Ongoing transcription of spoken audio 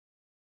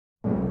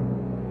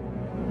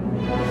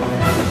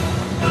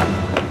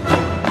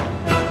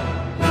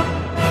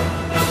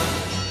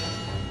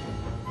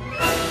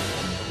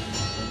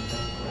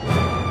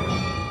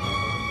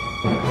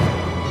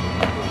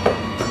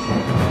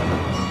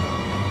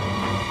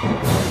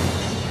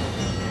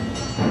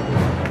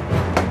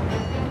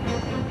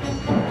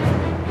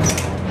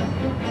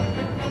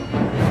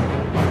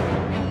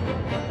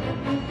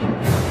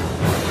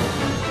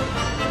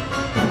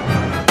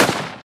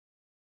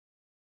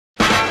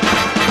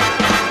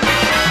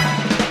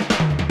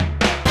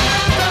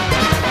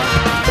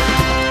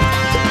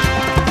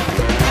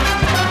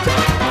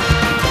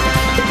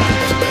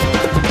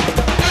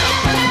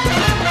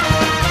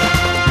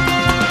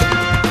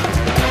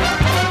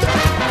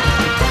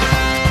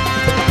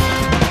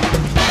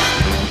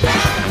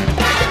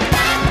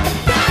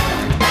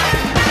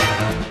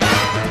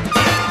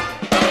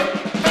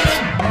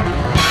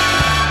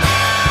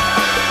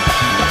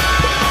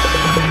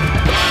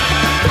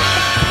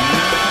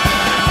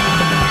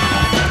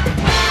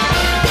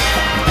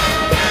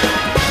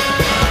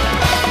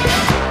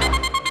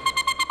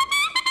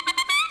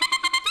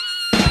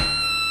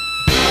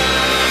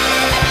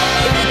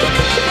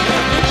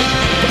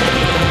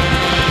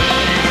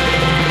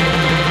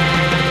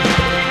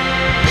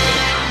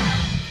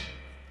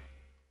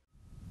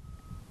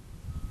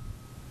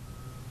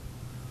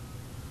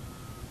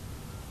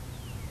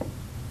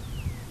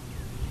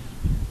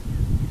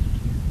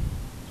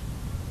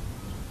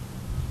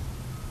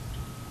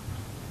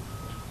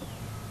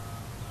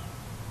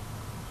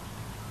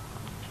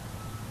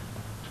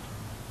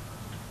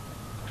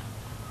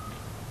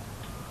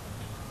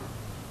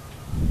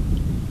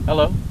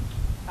Hello?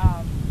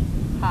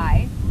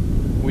 Hi.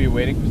 Were you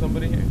waiting for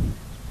somebody here?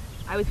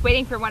 I was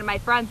waiting for one of my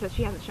friends, but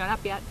she hasn't shown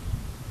up yet.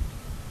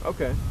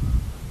 Okay.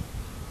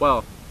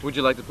 Well, would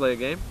you like to play a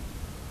game?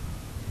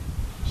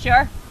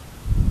 Sure.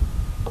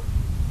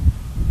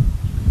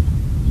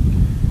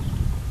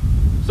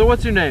 So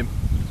what's your name?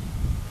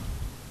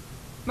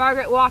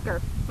 Margret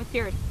Walker. What's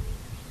yours?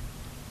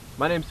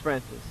 My name's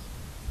Francis.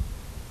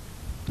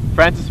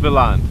 Francis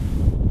Villand.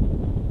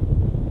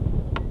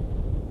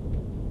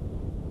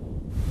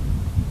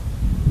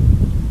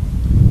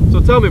 So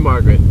tell me,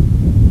 Margaret,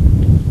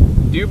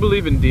 do you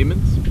believe in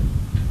demons?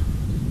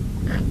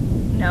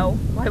 No.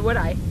 Why would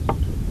I?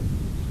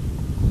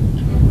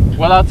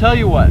 Well, I'll tell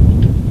you what.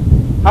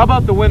 How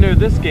about the winner of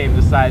this game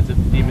decides if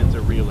demons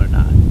are real or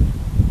not?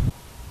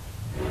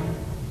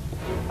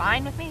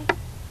 Fine with me.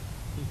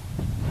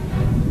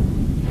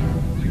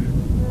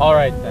 All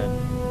right then.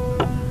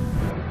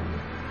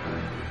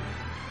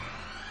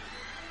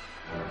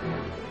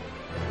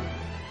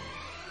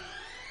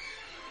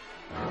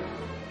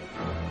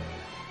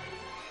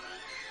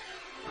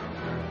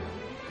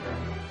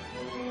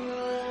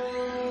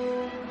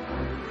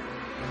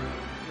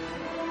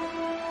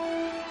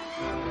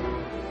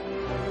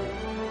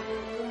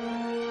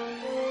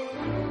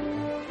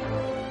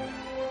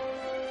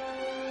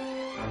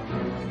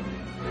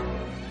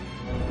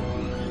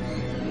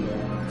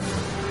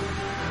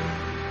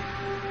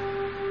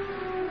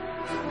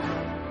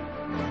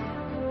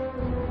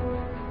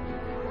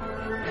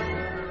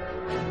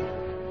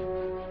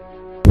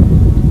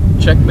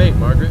 Checkmate,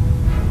 Margaret.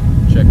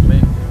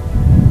 Checkmate.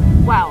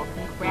 Well,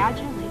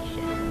 congratulations.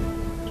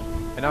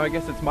 And now I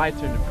guess it's my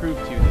turn to prove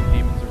to you that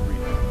demons are real.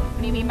 What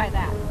do you mean by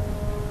that?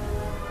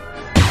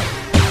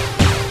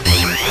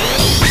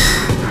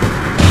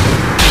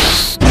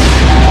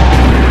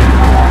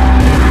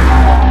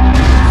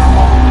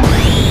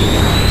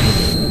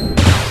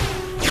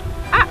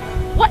 Ah!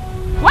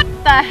 What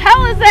the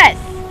hell is this?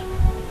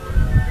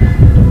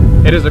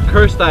 It is a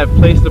curse I have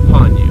placed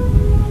upon you.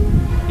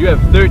 You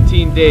have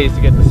 13 days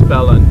to get the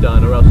spell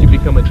undone, or else you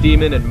become a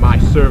demon in my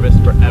service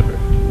forever.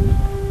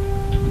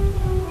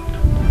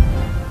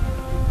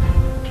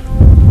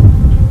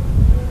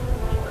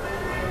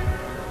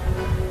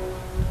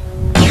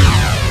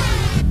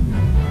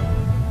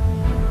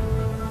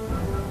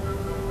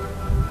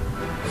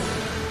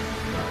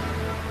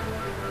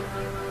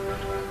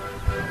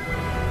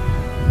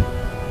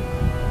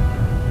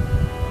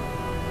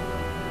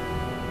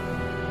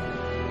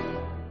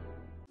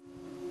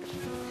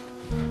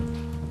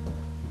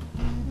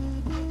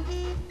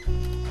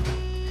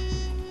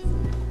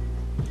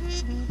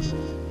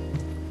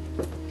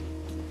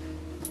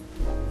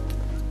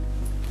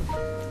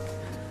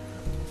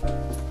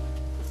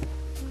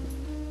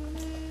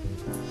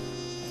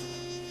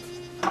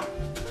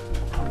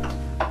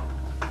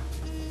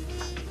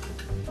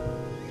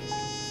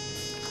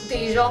 The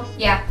usual?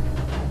 Yeah.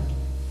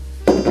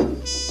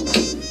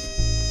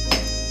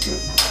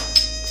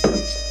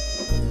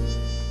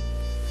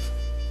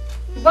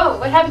 Whoa,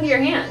 what happened to your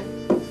hand?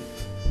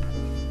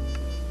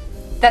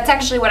 That's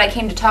actually what I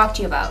came to talk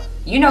to you about.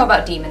 You know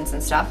about demons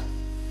and stuff.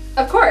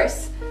 Of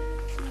course.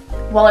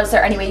 Well, is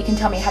there any way you can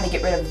tell me how to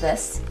get rid of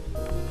this?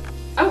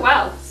 Oh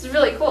wow, this is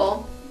really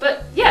cool.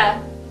 But yeah,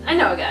 I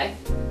know a guy.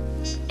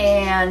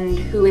 And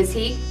who is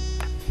he?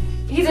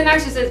 He's an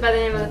exorcist by the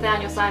name of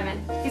Nathaniel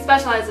Simon. He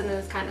specializes in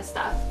this kind of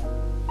stuff.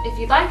 If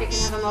you'd like, I can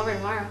have him over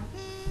tomorrow.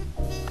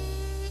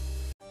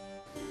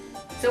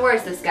 So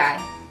where's this guy?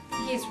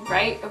 He's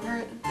right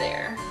over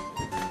there.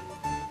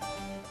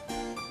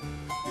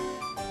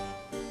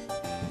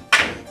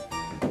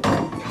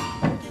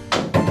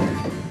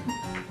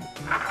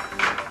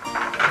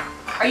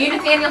 Are you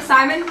Nathaniel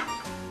Simon?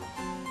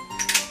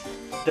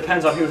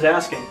 Depends on who's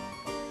asking.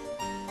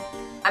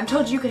 I'm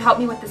told you could help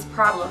me with this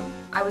problem.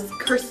 I was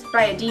cursed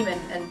by a demon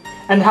and...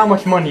 And how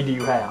much money do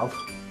you have?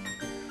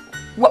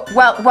 I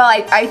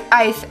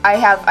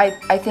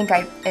think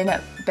I'm in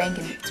a bank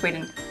in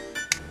Sweden.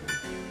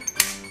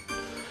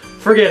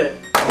 Forget it.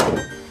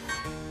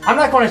 I'm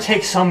not going to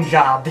take some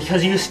job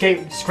because you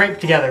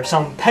scraped together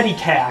some petty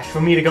cash for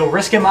me to go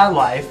risking my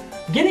life,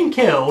 getting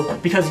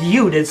killed because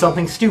you did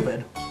something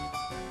stupid.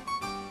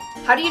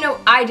 How do you know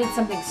I did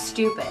something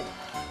stupid?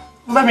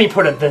 Let me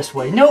put it this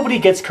way. Nobody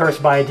gets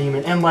cursed by a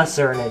demon unless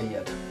they're an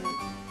idiot.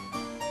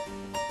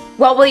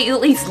 Well, will you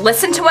at least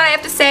listen to what I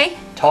have to say?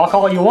 Talk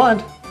all you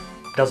want.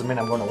 Doesn't mean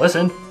I'm going to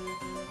listen.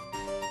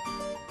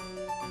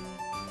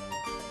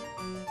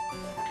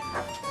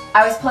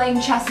 I was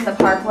playing chess in the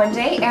park one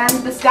day and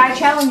this guy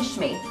challenged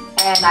me.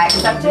 And I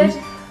accepted,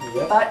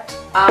 Yep. but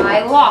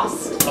I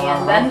lost.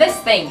 And then this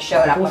thing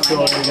showed up on my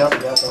hand. Yep,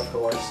 of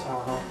course.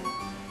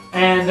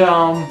 And,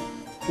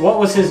 what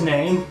was his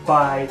name,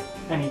 by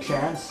any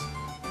chance?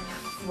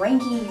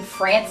 Frankie,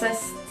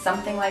 Francis,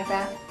 something like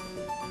that.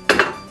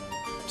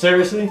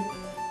 Seriously?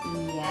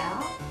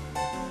 Yeah.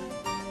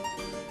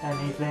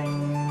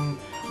 Anything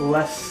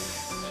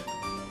less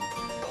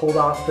pulled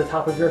off the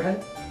top of your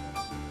head?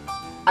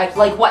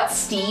 Like what,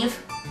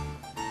 Steve?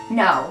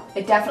 No,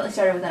 it definitely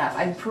started with an F.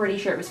 I'm pretty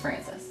sure it was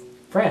Francis.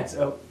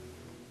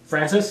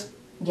 Francis?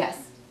 Yes.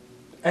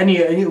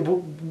 Any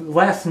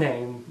last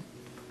name?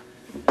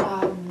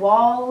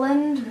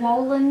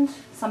 Woland,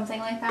 something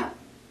like that.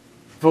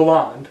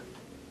 Voland.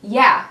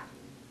 Yeah.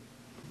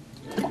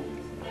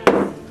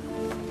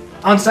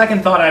 On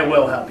second thought, I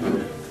will help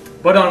you,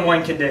 but on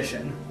one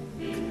condition.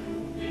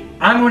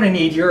 I'm going to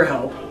need your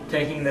help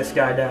taking this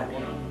guy down.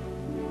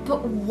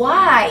 But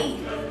why?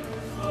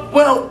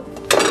 Well,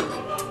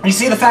 you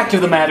see, the fact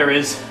of the matter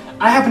is,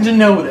 I happen to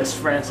know this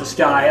Francis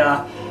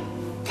guy,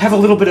 have a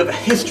little bit of a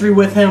history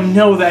with him,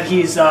 know that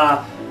he's,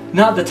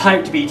 not the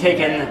type to be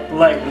taken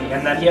lightly,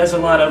 and that he has a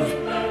lot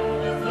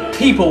of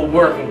people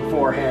working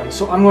for him,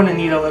 so I'm going to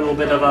need a little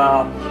bit of,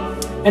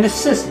 an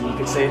assistant, you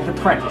could say, an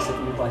apprentice, if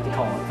you'd like to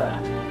call it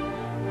that.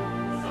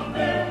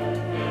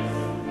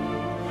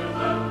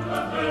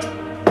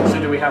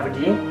 So do we have a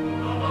deal?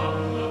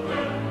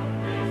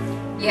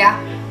 Yeah.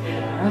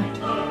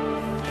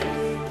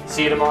 Alright.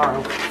 See you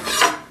tomorrow.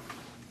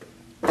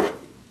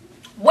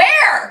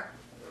 Where?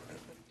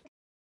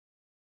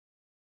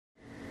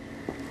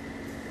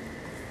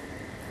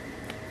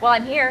 Well,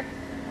 I'm here.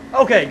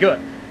 Okay, good.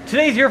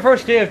 Today's your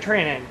first day of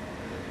training.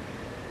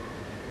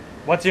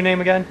 What's your name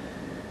again?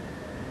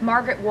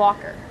 Margret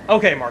Walker.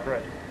 Okay,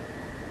 Margaret.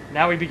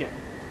 Now we begin.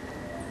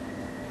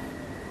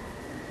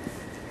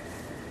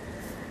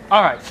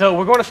 Alright, so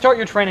we're going to start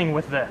your training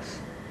with this.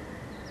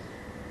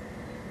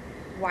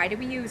 Why do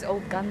we use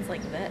old guns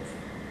like this?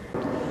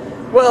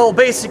 Well,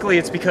 basically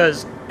it's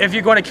because if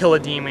you're going to kill a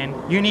demon,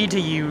 you need to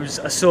use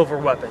a silver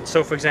weapon.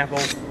 So, for example,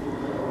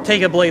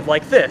 take a blade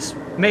like this,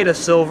 made of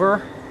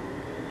silver,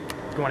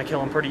 it's going to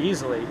kill him pretty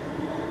easily.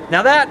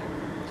 Now that...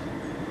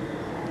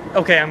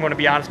 Okay, I'm going to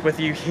be honest with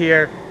you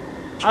here.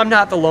 I'm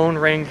not the Lone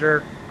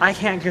Ranger. I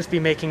can't just be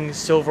making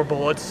silver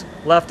bullets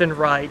left and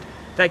right.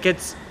 That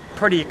gets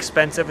pretty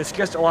expensive. It's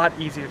just a lot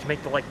easier to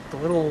make the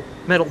little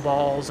metal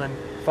balls and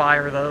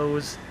fire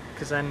those,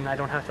 because then I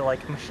don't have to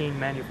machine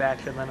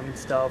manufacture them and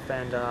stuff,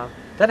 and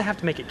then I have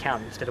to make it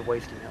count instead of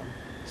wasting them.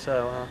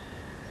 So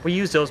we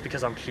use those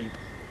because I'm cheap.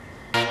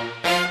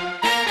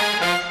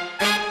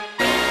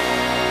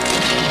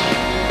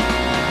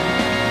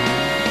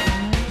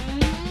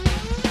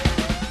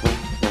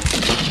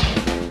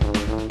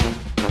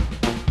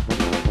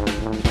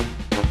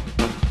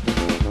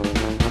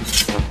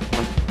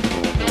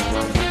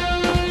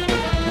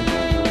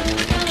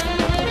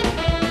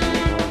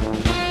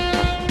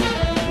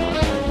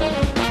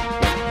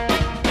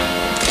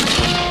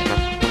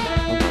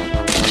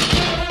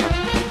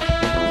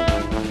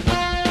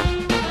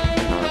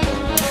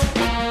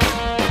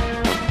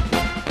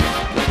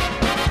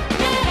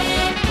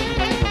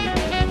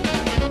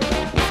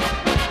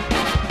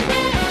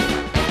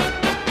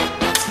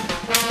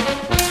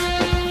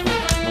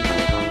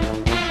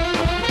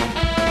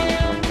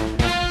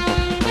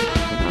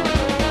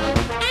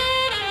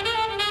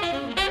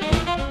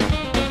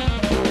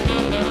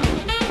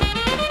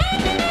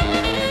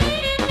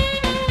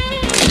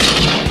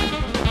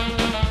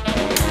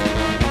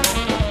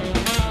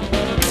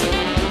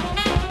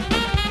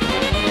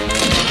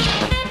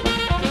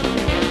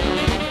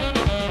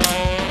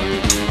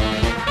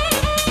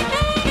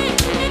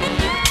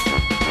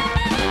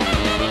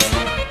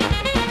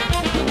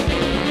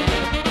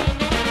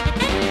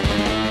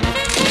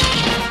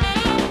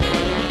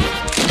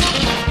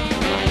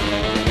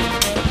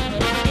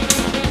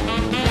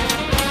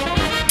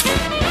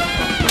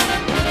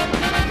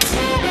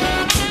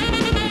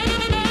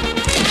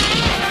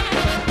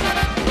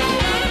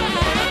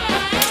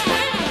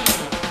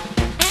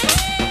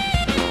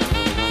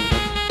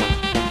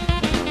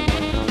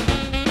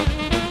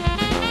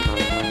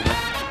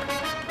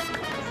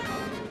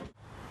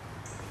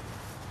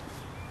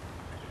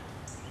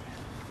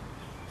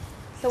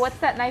 So what's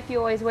that knife you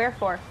always wear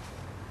for?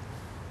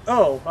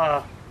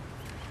 Oh,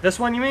 this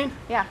one you mean?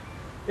 Yeah.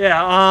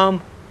 Yeah,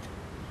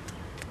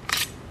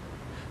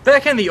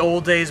 back in the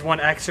old days when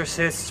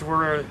exorcists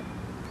were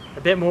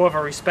a bit more of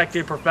a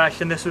respected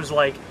profession, this was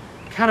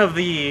kind of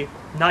the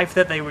knife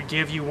that they would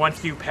give you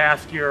once you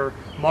passed your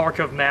mark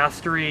of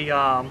mastery.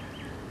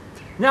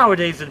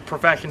 Nowadays the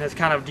profession has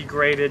kind of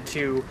degraded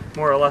to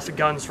more or less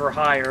guns for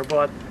hire,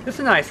 but it's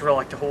a nice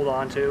relic to hold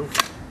on to.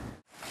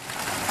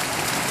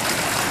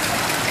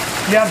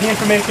 You have the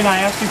information I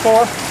asked you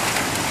for?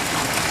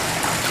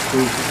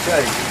 Who's to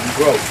say? You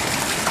broke.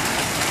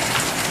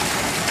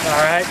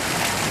 Alright.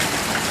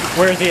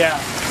 Where's he at?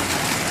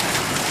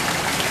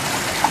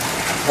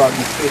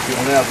 Apartment 50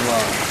 on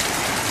Avalon.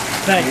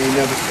 Thanks. You ain't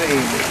never seen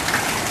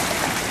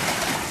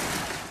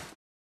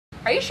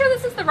it. Are you sure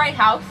this is the right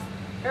house?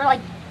 There are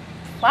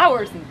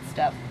flowers and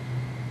stuff.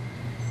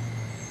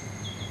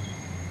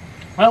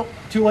 Well,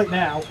 too late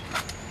now.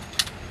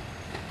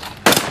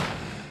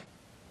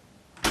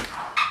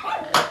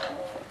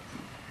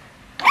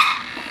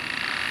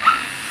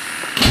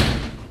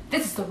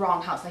 This is the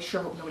wrong house. I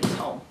sure hope nobody's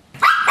home.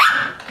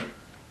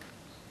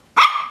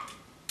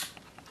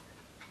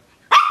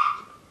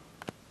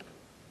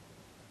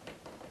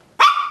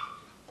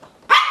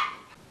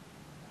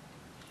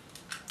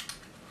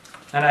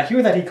 And I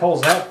hear that he calls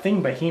that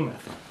thing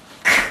Behemoth.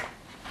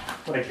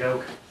 What a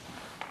joke.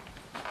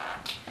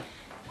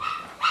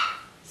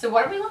 So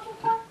what are we looking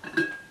for?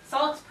 This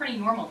all looks pretty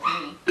normal to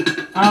me.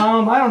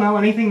 I don't know,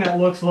 anything that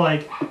looks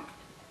like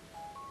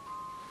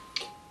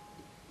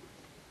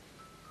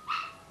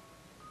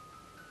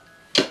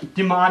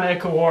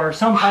demonic or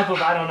some type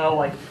of, I don't know,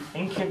 like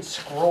ancient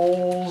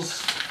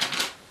scrolls,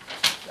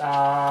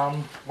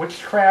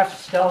 witchcraft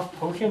stuff,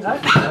 potions,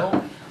 I don't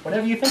know.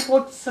 Whatever you think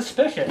looks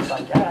suspicious,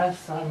 I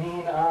guess. I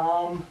mean,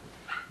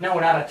 no,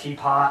 not a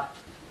teapot.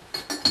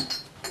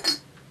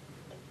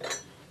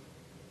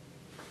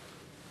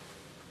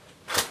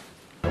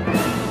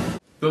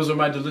 Those are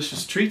my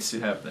delicious treats you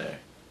have there.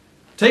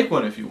 Take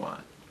one if you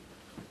want.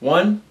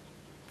 1,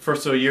 for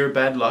so you're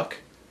bad luck.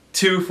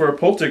 2, for a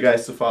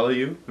poltergeist to follow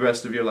you the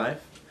rest of your life.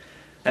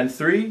 And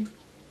 3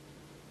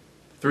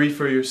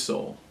 for your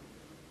soul.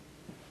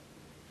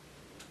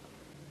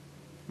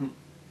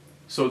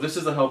 So this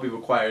is the help we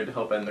required to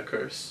help end the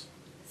curse.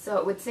 So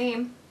it would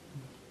seem.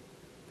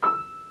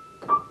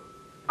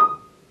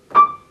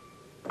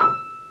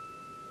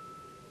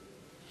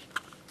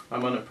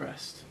 I'm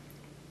unimpressed.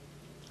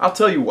 I'll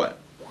tell you what.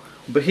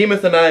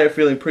 Behemoth and I are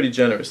feeling pretty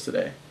generous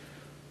today.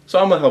 So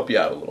I'm gonna help you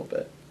out a little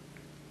bit.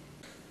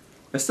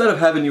 Instead of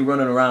having you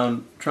running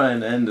around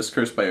trying to end this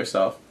curse by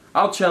yourself,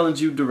 I'll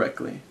challenge you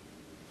directly.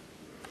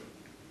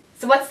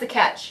 So what's the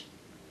catch?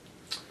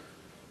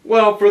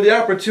 Well, for the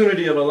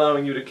opportunity of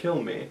allowing you to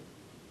kill me,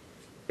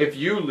 if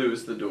you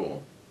lose the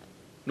duel,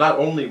 not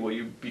only will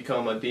you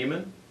become a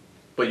demon,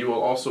 but you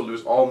will also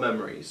lose all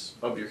memories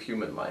of your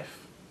human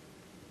life.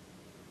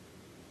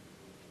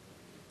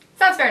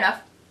 Sounds fair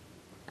enough.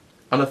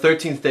 On the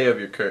 13th day of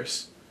your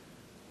curse,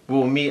 we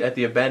will meet at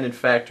the abandoned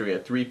factory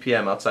at 3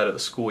 p.m. outside of the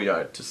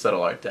schoolyard to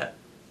settle our debt.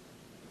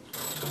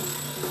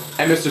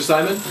 And Mr.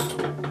 Simon?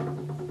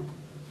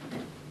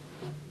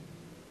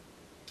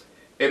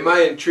 It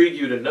might intrigue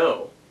you to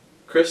know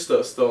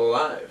Krista's still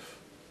alive,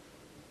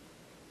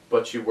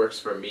 but she works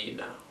for me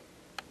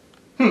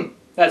now.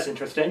 That's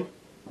interesting.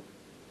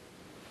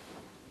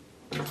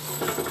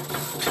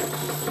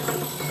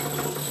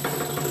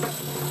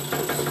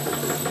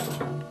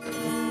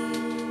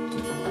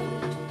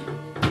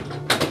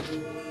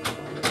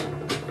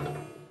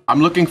 I'm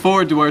looking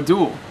forward to our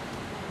duel.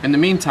 In the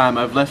meantime,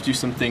 I've left you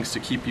some things to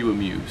keep you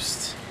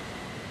amused.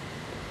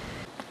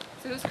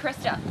 So who's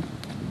Krista?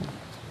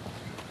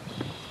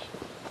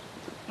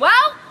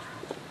 Well?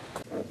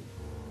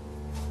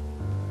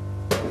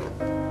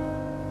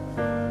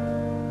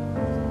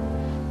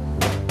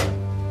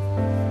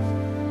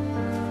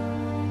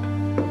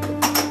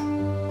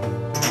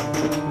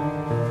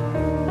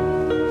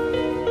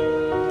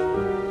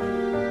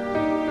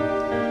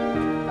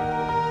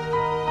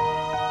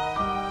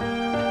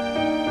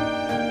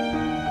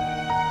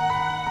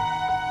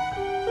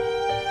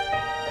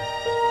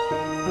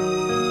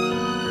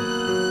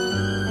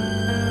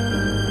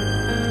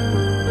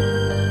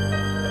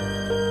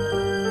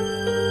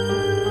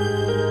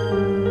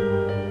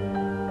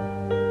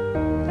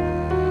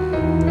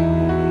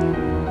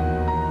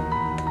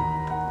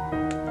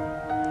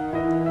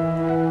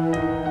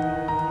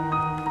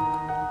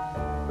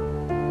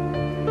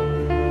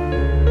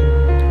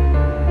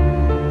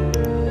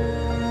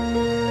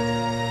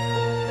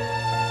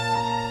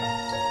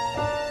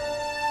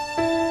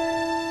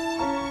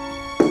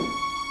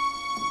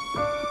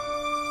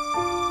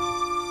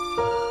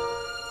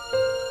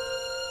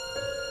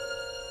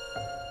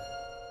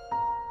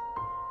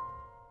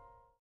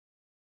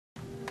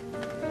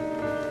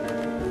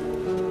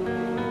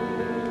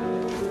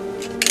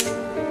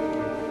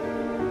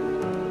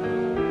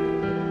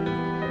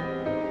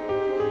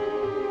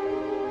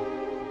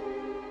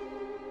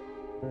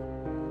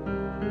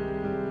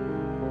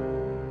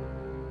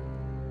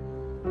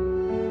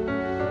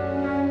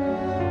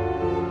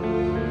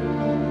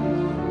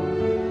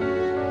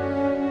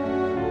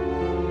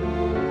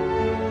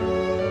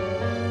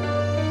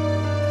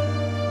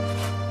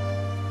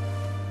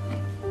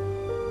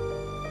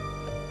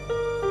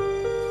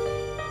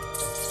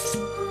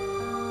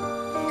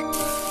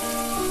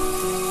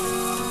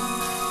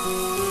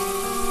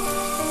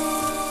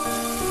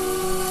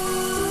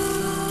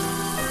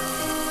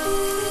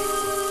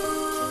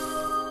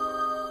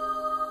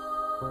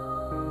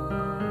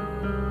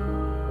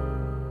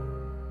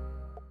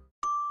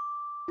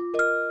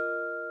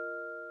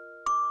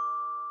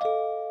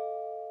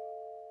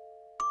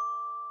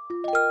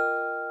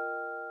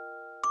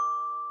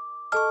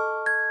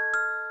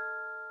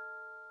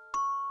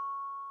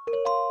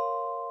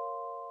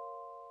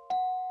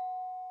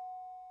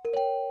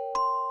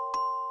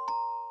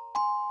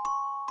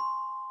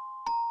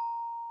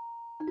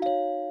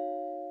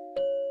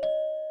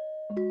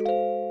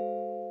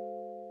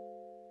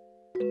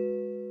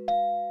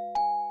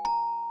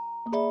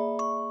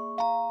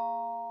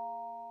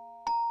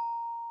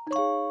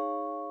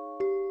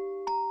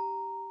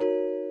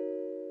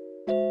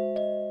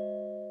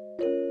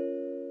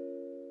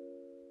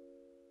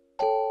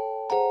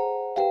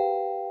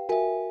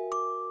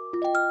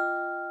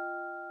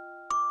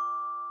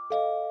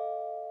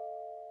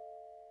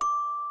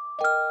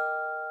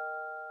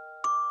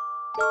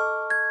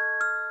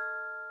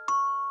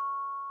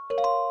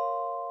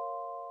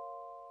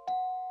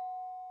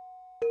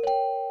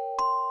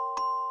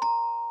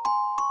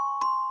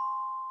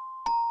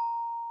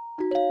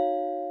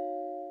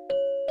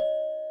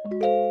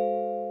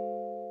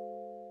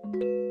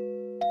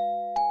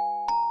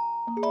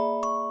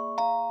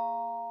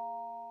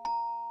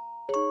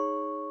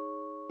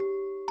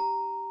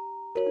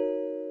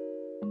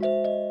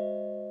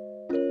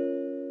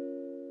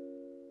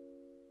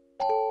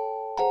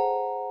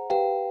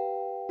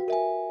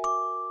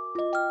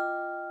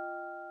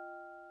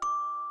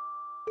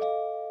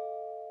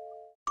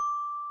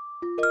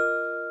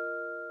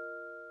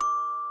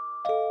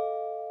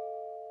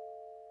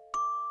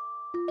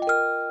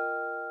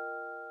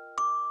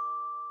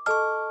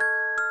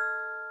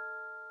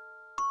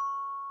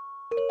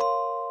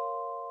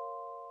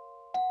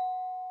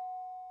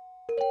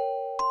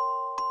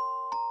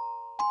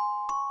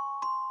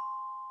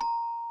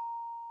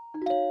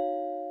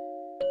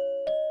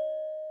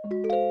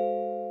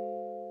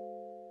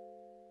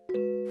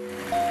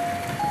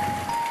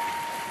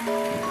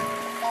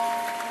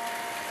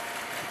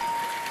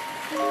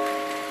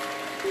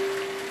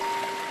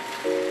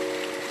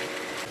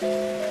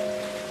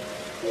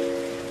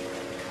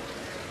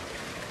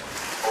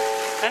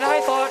 And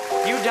I thought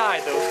you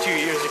died those 2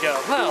 years ago.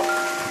 Well,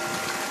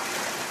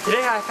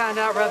 today I found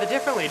out rather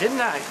differently, didn't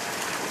I?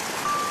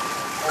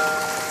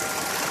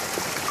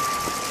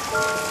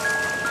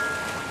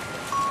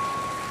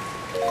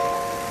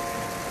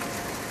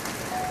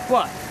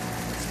 What?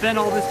 Spent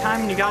all this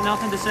time and you got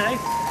nothing to say?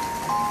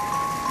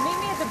 Meet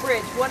me at the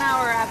bridge 1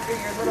 hour after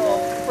your little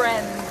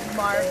friend,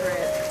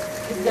 Margaret,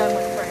 is done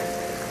with Francis.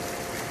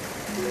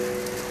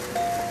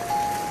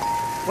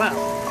 Well,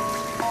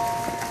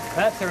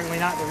 that's certainly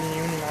not the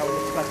reunion I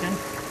was expecting.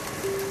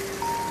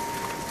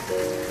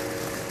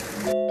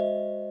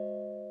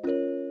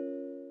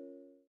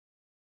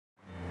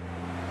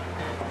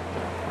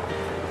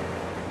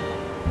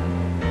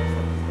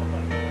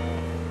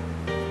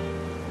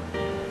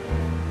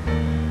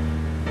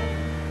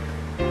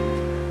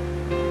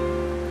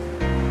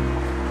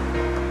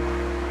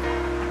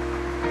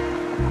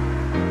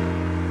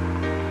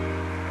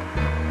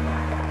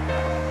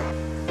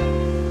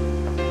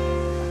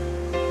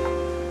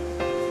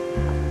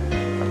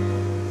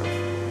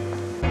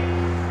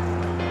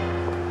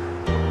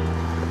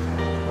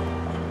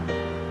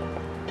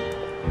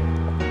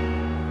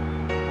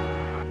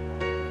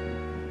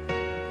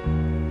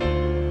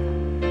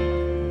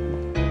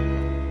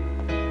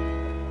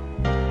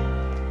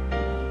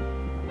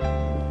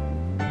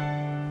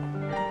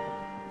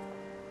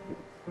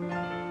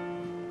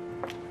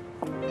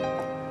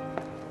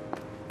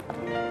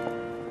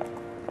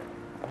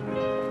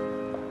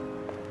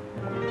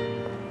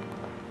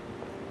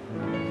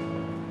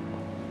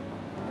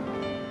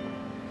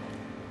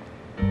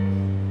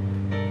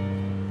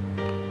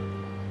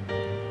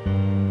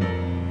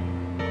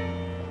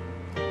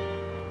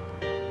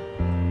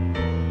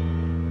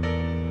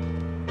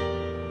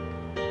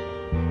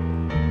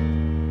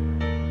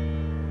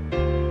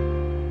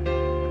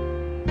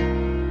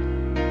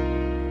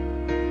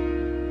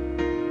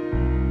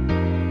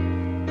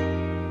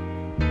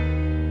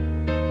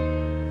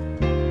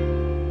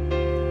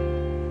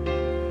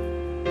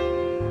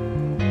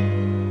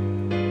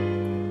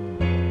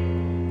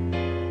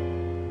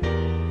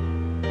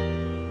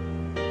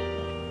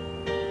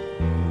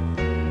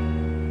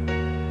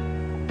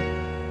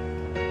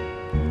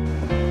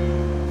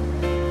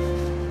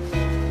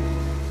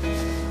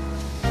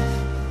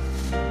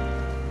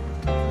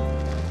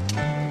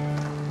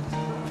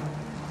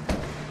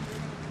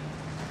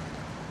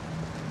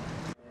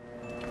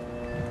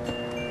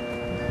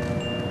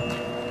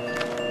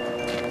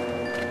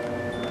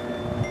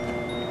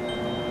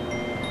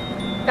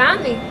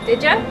 Found me,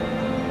 did ya?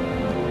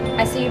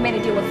 I see you made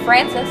a deal with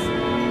Francis.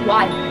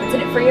 Why? What's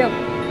in it for you?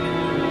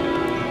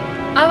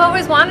 I've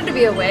always wanted to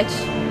be a witch.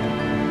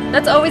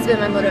 That's always been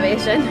my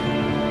motivation.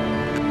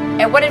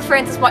 And what did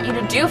Francis want you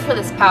to do for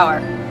this power?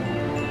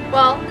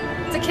 Well,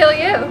 to kill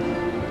you.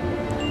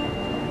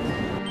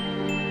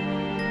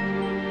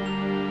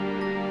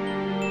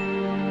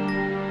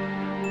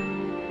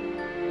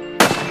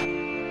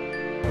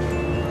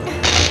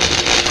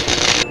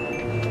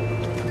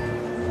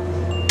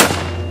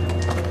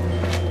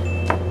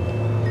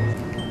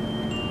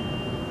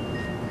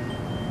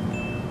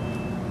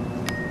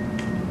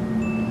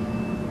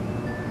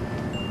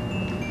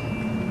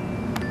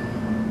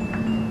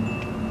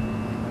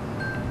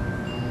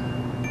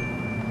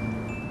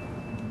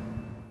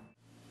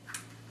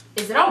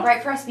 Is it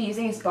alright for us to be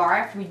using his bar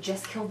after we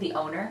just killed the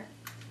owner?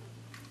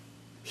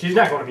 She's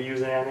not going to be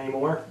using it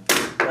anymore.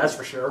 That's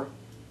for sure.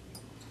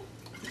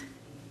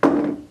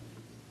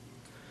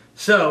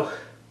 So,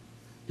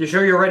 you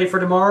sure you're ready for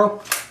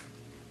tomorrow?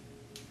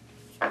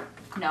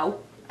 No.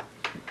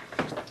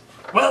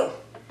 Well,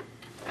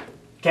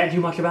 can't do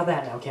much about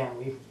that now, can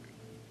we?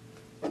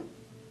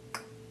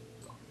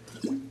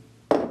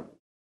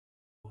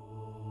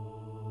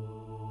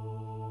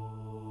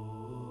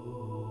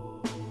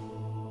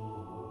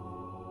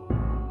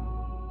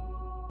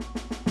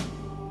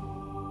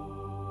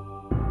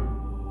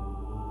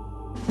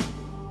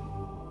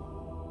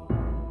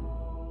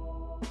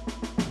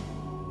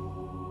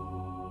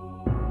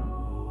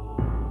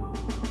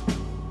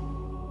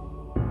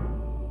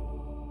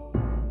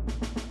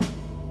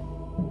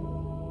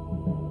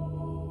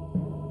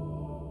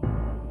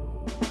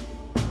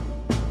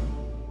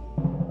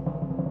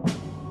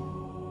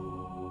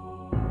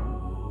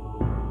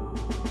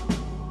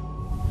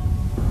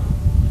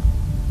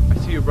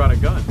 you brought a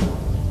gun.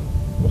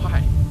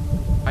 Why?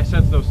 I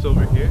sense no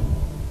silver here.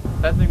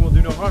 That thing will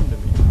do no harm to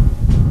me.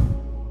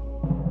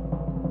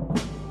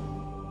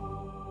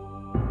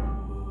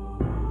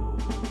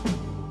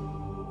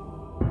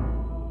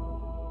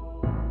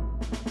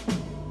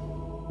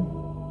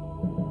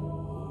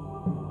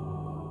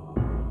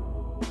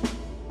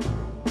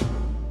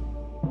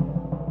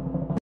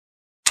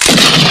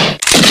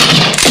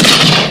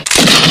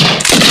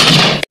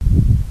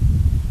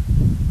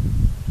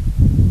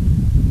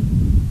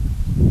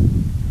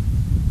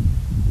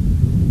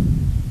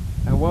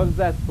 What is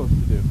that supposed to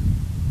do?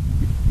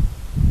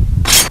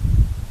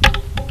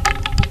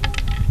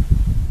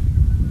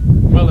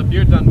 Well, if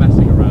you're done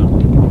messing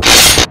around.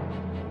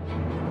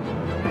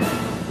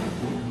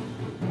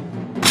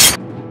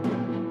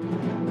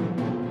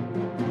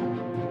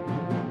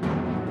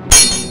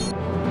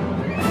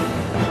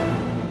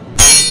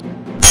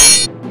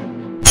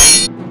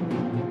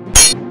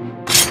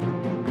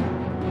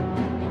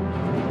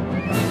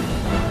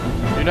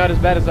 You're not as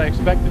bad as I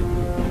expected.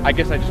 I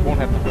guess I just won't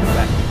have to put it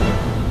back.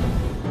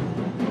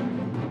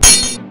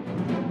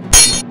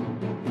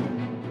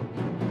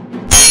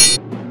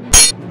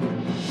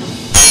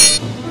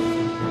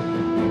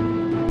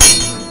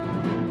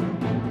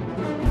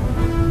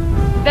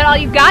 That all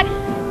you got?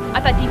 I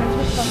thought demons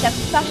were supposed to have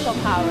special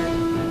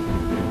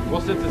powers.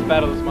 Well, since this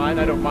battle is mine,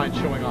 I don't mind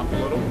showing off a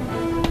little.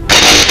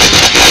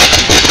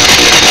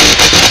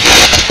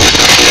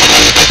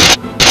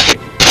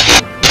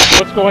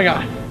 What's going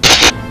on?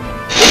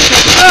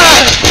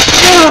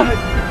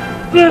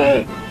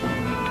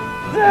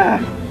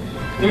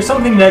 There's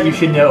something that you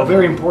should know,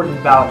 very important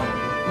about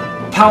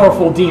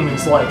powerful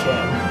demons like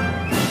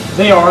him.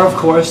 They are, of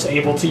course,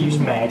 able to use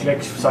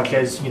magic, such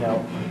as,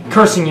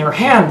 cursing your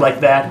hand like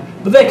that,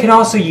 but they can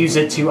also use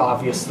it to,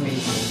 obviously,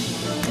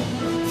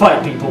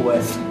 fight people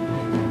with.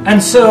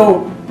 And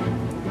so,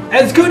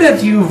 as good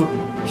as you've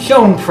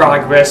shown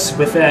progress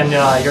within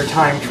your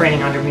time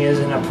training under me as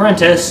an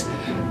apprentice,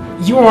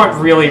 you aren't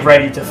really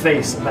ready to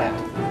face that.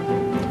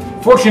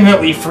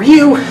 Fortunately for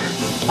you,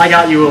 I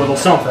got you a little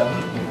something.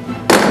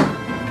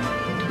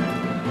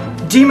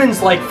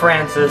 Demons like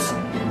Francis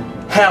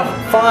have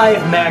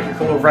 5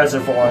 magical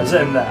reservoirs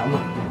in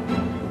them.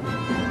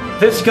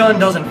 This gun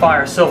doesn't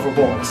fire silver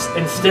bullets.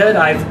 Instead,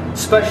 I've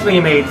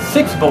specially made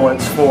 6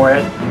 bullets for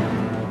it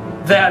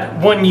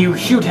that when you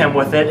shoot him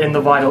with it in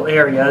the vital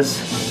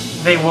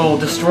areas, they will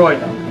destroy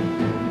them.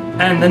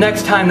 And the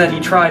next time that he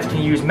tries to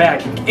use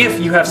magic, if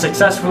you have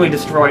successfully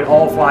destroyed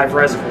all 5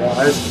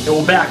 reservoirs, it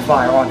will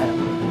backfire on him.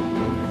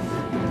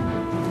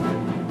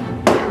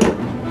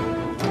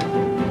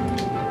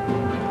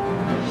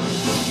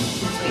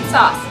 Sweet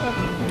sauce.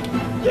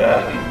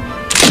 Yeah.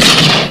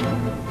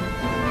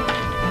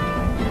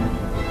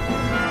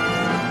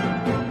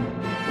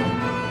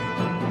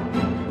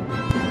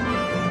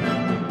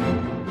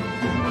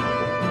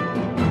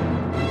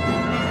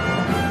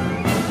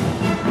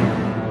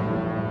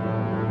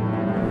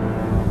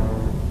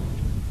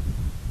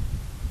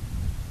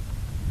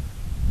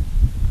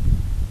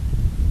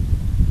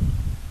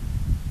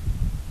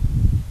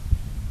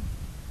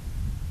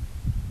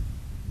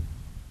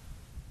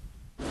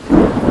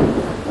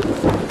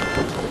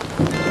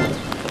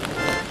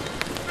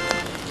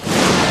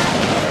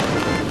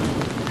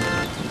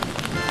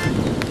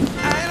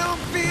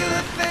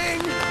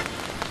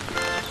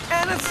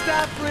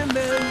 Stop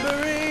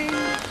remembering.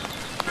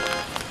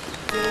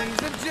 Days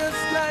are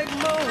just like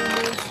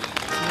moments.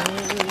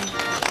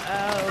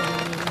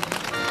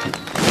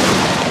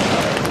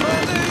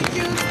 Mother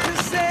used to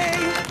say,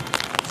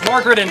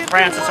 Margret and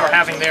Francis are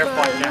having their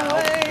fight now.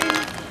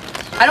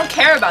 I don't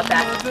care about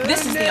that.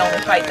 This is the only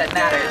fight that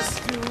matters.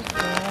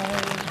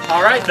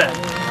 Alright then.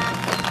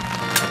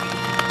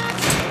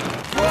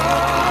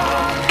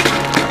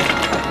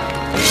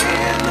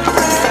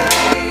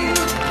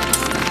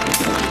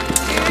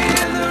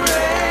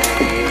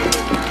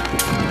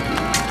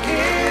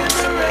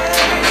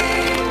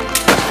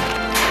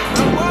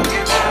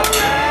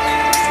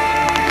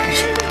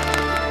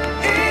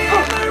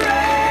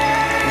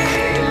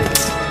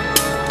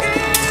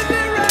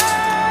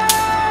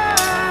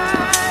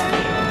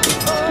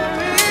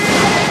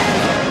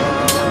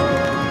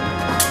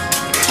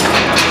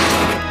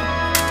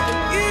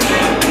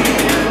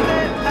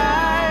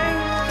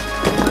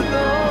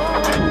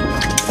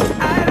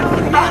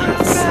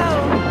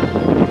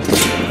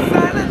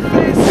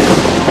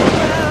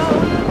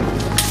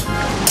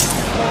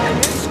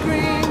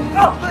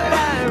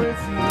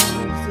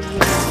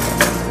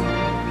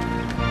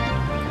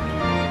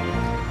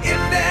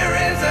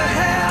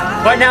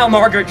 By now,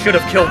 Margret should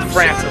have killed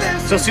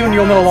Francis, so soon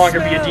you'll no longer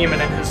be a demon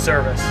in his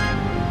service.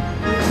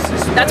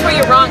 That's where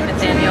you're wrong,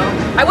 Nathaniel.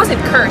 I wasn't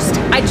cursed.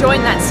 I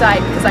joined that side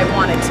because I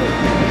wanted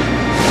to.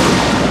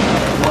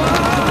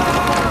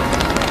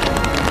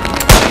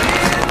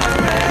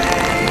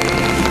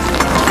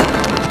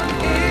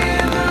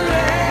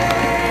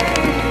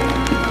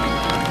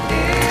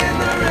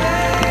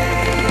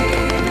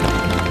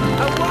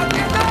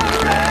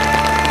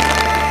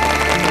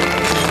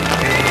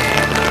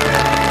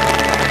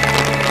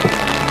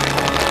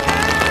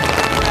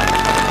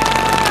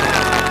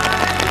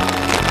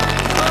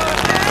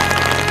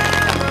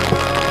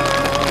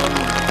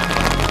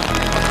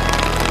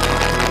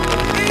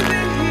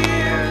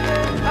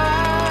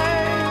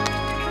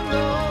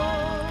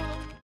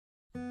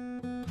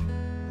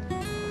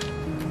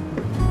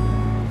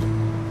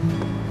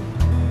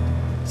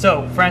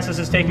 So, Francis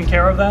is taken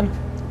care of then?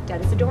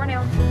 Dead as a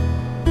doornail.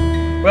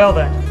 Well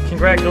then,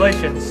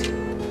 congratulations.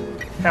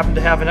 Happen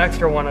to have an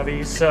extra one of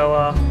these,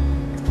 so,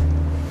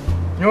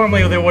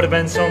 normally there would have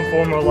been some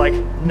form of, like,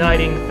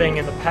 knighting thing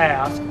in the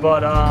past,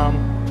 but,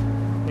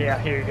 yeah,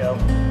 here you go.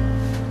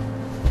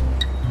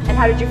 And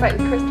how did your fight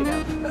with Krista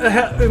go?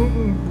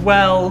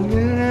 Well,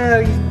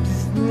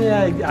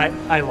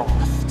 I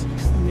lost.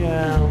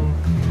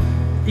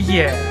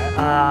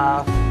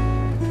 Yeah,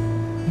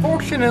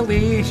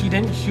 fortunately, she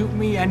didn't shoot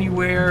me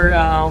anywhere,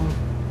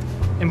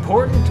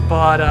 important,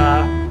 but,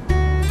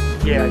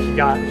 yeah,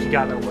 she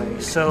got away.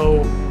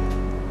 So,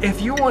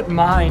 if you wouldn't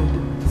mind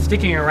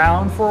sticking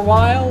around for a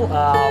while,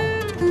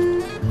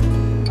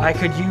 I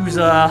could use,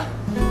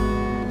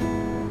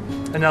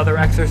 another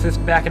exorcist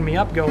backing me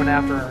up going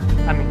after her.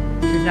 I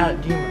mean, she's not a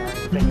demon or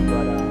anything,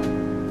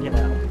 but, you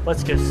know,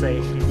 let's just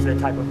say she's the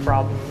type of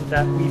problem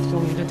that we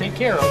still need to take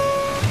care of.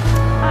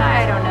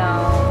 I don't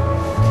know.